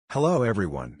Hello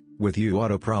everyone, with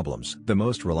auto problems. The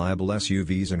most reliable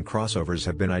SUVs and crossovers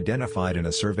have been identified in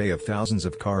a survey of thousands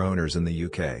of car owners in the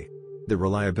UK. The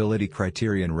reliability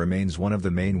criterion remains one of the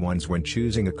main ones when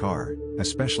choosing a car,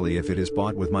 especially if it is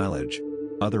bought with mileage.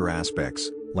 Other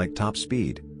aspects, like top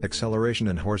speed, acceleration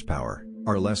and horsepower,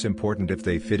 are less important if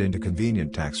they fit into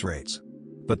convenient tax rates.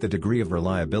 But the degree of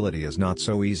reliability is not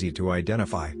so easy to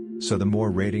identify, so the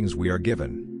more ratings we are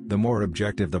given, the more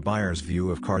objective the buyer's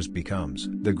view of cars becomes.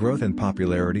 The growth and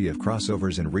popularity of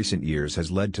crossovers in recent years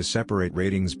has led to separate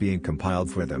ratings being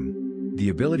compiled for them. The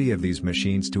ability of these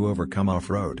machines to overcome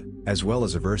off-road, as well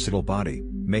as a versatile body,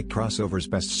 make crossovers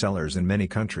bestsellers in many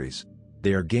countries.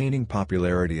 They are gaining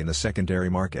popularity in the secondary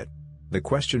market. The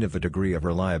question of the degree of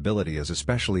reliability is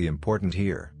especially important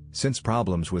here, since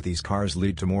problems with these cars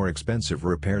lead to more expensive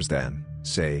repairs than,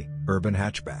 say, urban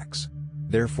hatchbacks.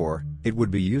 Therefore, it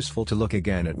would be useful to look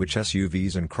again at which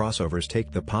SUVs and crossovers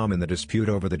take the palm in the dispute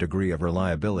over the degree of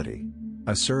reliability.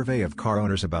 A survey of car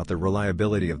owners about the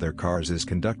reliability of their cars is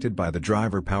conducted by the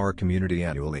driver power community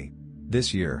annually.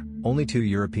 This year, only 2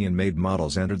 European-made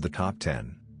models entered the top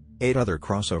 10. 8 other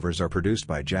crossovers are produced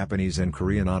by Japanese and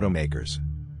Korean automakers.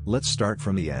 Let's start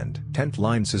from the end. 10th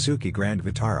line Suzuki Grand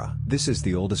Vitara. This is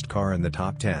the oldest car in the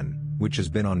top 10, which has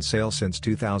been on sale since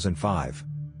 2005.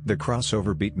 The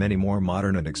crossover beat many more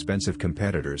modern and expensive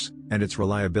competitors, and its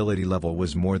reliability level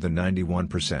was more than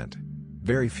 91%.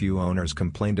 Very few owners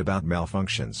complained about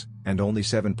malfunctions, and only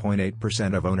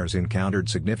 7.8% of owners encountered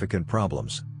significant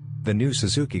problems. The new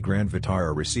Suzuki Grand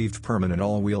Vitara received permanent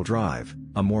all-wheel drive,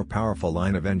 a more powerful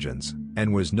line of engines,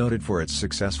 and was noted for its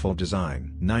successful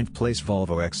design. 9th place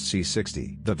Volvo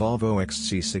XC60. The Volvo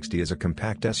XC60 is a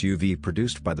compact SUV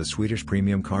produced by the Swedish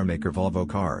premium car maker Volvo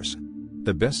Cars.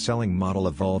 The best-selling model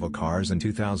of Volvo cars in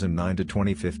 2009 to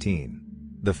 2015.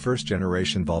 The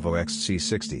first-generation Volvo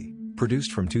XC60,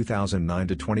 produced from 2009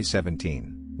 to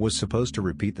 2017, was supposed to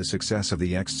repeat the success of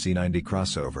the XC90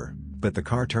 crossover, but the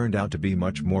car turned out to be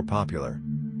much more popular.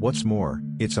 What's more,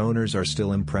 its owners are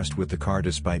still impressed with the car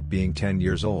despite being 10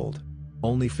 years old.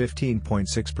 Only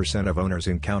 15.6% of owners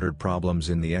encountered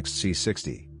problems in the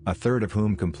XC60, a third of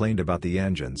whom complained about the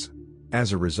engines.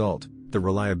 As a result, the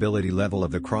reliability level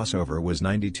of the crossover was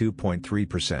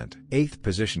 92.3%. 8th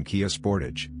position Kia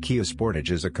Sportage. Kia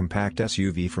Sportage is a compact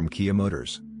SUV from Kia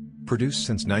Motors. Produced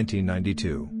since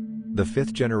 1992. The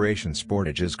 5th generation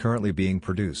Sportage is currently being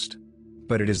produced.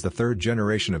 But it is the 3rd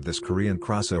generation of this Korean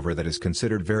crossover that is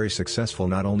considered very successful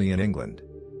not only in England.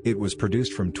 It was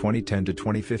produced from 2010 to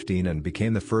 2015 and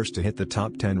became the first to hit the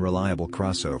top 10 reliable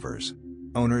crossovers.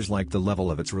 Owners liked the level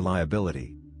of its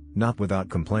reliability. Not without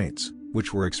complaints,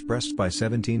 which were expressed by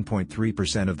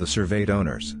 17.3% of the surveyed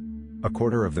owners. A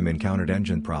quarter of them encountered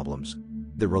engine problems.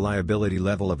 The reliability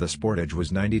level of the Sportage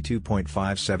was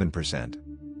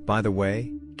 92.57%. By the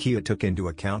way, Kia took into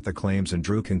account the claims and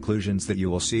drew conclusions that you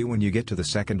will see when you get to the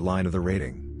second line of the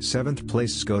rating. 7th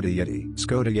place Skoda Yeti.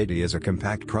 Skoda Yeti is a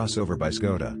compact crossover by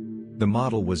Skoda. The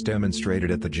model was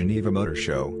demonstrated at the Geneva Motor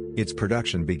Show. Its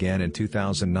production began in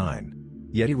 2009.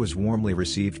 Yeti was warmly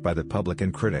received by the public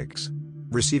and critics.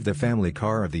 Received the Family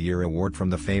Car of the Year award from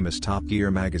the famous Top Gear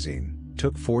magazine,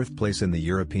 took 4th place in the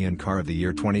European Car of the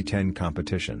Year 2010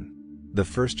 competition. The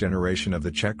first generation of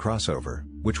the Czech crossover,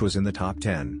 which was in the top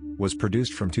 10, was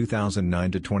produced from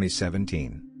 2009 to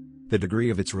 2017. The degree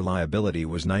of its reliability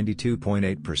was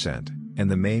 92.8%,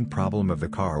 and the main problem of the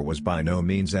car was by no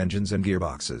means engines and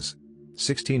gearboxes.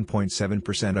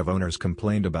 16.7% of owners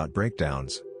complained about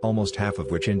breakdowns, almost half of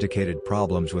which indicated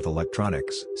problems with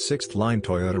electronics. 6th line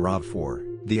Toyota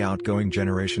RAV4. The outgoing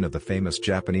generation of the famous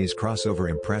Japanese crossover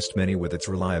impressed many with its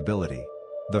reliability.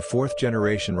 The 4th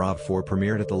generation RAV4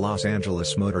 premiered at the Los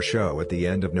Angeles Motor Show at the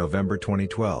end of November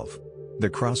 2012. The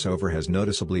crossover has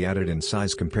noticeably added in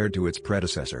size compared to its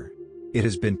predecessor. It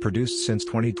has been produced since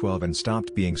 2012 and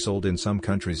stopped being sold in some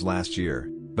countries last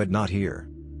year, but not here.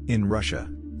 In Russia,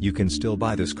 you can still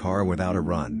buy this car without a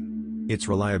run. Its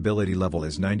reliability level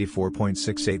is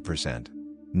 94.68%.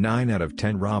 9 out of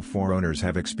 10 RAV4 owners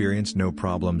have experienced no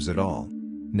problems at all.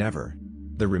 Never.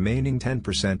 The remaining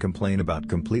 10% complain about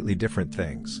completely different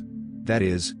things. That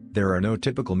is, there are no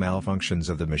typical malfunctions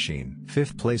of the machine.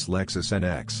 5th place Lexus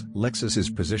NX. Lexus is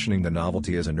positioning the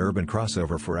novelty as an urban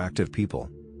crossover for active people.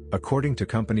 According to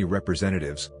company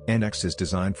representatives, NX is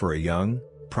designed for a young,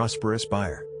 prosperous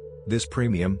buyer. This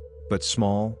premium, but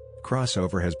small,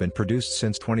 crossover has been produced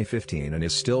since 2015 and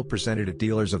is still presented at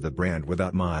dealers of the brand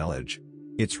without mileage.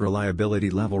 Its reliability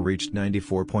level reached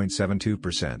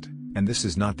 94.72%, and this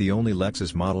is not the only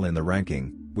Lexus model in the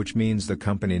ranking, which means the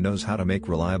company knows how to make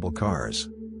reliable cars.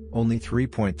 Only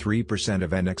 3.3%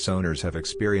 of NX owners have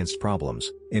experienced problems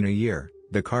in a year,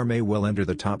 The car may well enter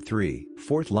the top 3,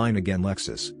 fourth line again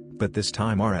Lexus, but this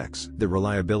time RX. The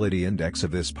reliability index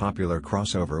of this popular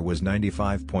crossover was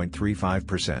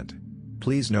 95.35%.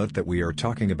 Please note that we are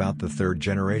talking about the third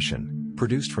generation,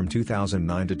 produced from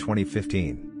 2009 to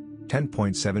 2015.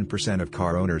 10.7% of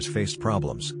car owners faced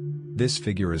problems. This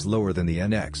figure is lower than the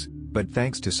NX, but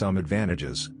thanks to some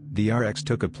advantages, the RX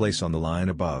took a place on the line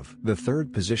above. The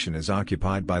third position is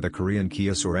occupied by the Korean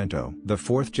Kia Sorento. The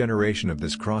fourth generation of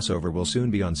this crossover will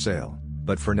soon be on sale,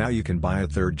 but for now you can buy a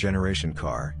third generation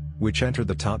car, which entered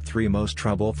the top 3 most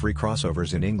trouble-free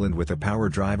crossovers in England with a power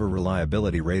driver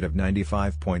reliability rate of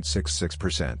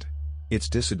 95.66%. Its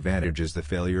disadvantage is the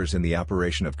failures in the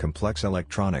operation of complex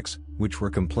electronics, which were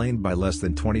complained by less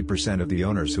than 20% of the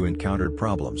owners who encountered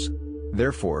problems.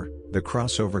 Therefore, the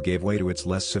crossover gave way to its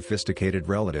less sophisticated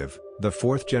relative, the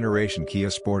fourth-generation Kia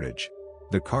Sportage.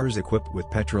 The car is equipped with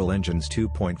petrol engines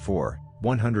 2.4,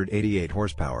 188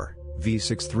 horsepower,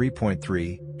 V6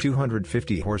 3.3,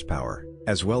 250 horsepower,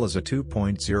 as well as a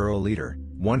 2.0-liter,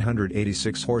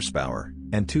 186 horsepower,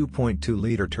 and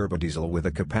 2.2-liter turbodiesel with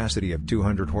a capacity of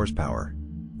 200 horsepower.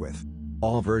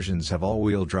 All versions have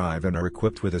all-wheel drive and are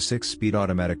equipped with a 6-speed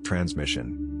automatic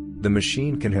transmission. The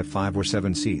machine can have 5 or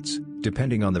 7 seats,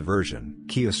 depending on the version.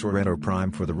 Kia Sorento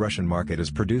Prime for the Russian market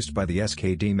is produced by the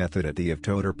SKD method at the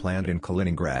Avtotor plant in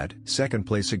Kaliningrad. Second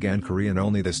place again Korean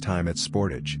only, this time at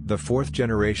Sportage. The fourth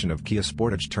generation of Kia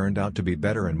Sportage turned out to be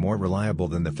better and more reliable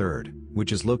than the third,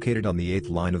 which is located on the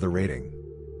 8th line of the rating.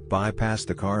 Bypassed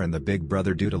the car and the big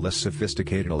brother due to less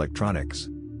sophisticated electronics.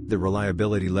 The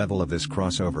reliability level of this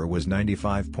crossover was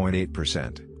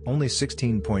 95.8%. Only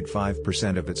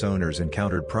 16.5% of its owners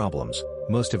encountered problems,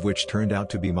 most of which turned out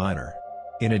to be minor.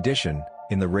 In addition,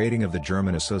 in the rating of the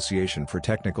German Association for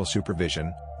Technical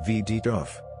Supervision, VDTÜV,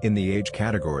 in the age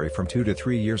category from 2 to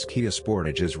 3 years, Kia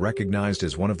Sportage is recognized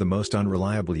as one of the most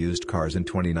unreliable used cars in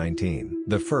 2019.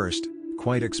 The first,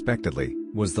 quite expectedly,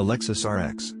 was the Lexus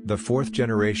RX. The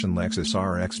fourth-generation Lexus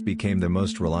RX became the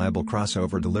most reliable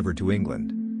crossover delivered to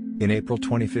England. In April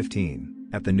 2015,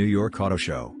 at the New York Auto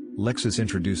Show, Lexus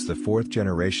introduced the fourth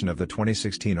generation of the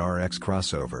 2016 RX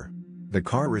crossover. The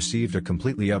car received a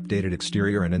completely updated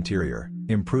exterior and interior,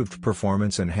 improved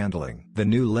performance and handling. The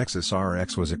new Lexus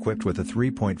RX was equipped with a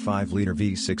 3.5-liter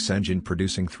V6 engine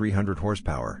producing 300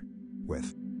 horsepower,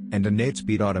 and an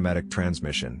 8-speed automatic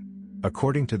transmission.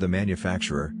 According to the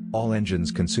manufacturer, all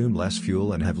engines consume less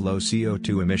fuel and have low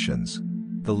CO2 emissions.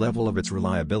 The level of its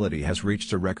reliability has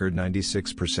reached a record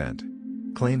 96%.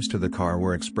 Claims to the car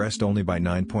were expressed only by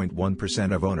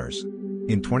 9.1% of owners.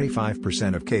 In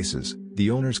 25% of cases,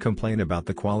 the owners complain about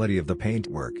the quality of the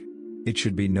paintwork. It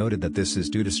should be noted that this is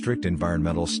due to strict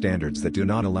environmental standards that do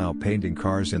not allow painting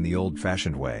cars in the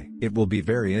old-fashioned way. It will be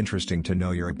very interesting to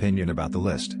know your opinion about the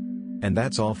list. And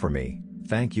that's all for me.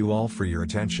 Thank you all for your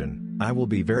attention. I will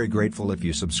be very grateful if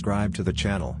you subscribe to the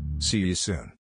channel. See you soon.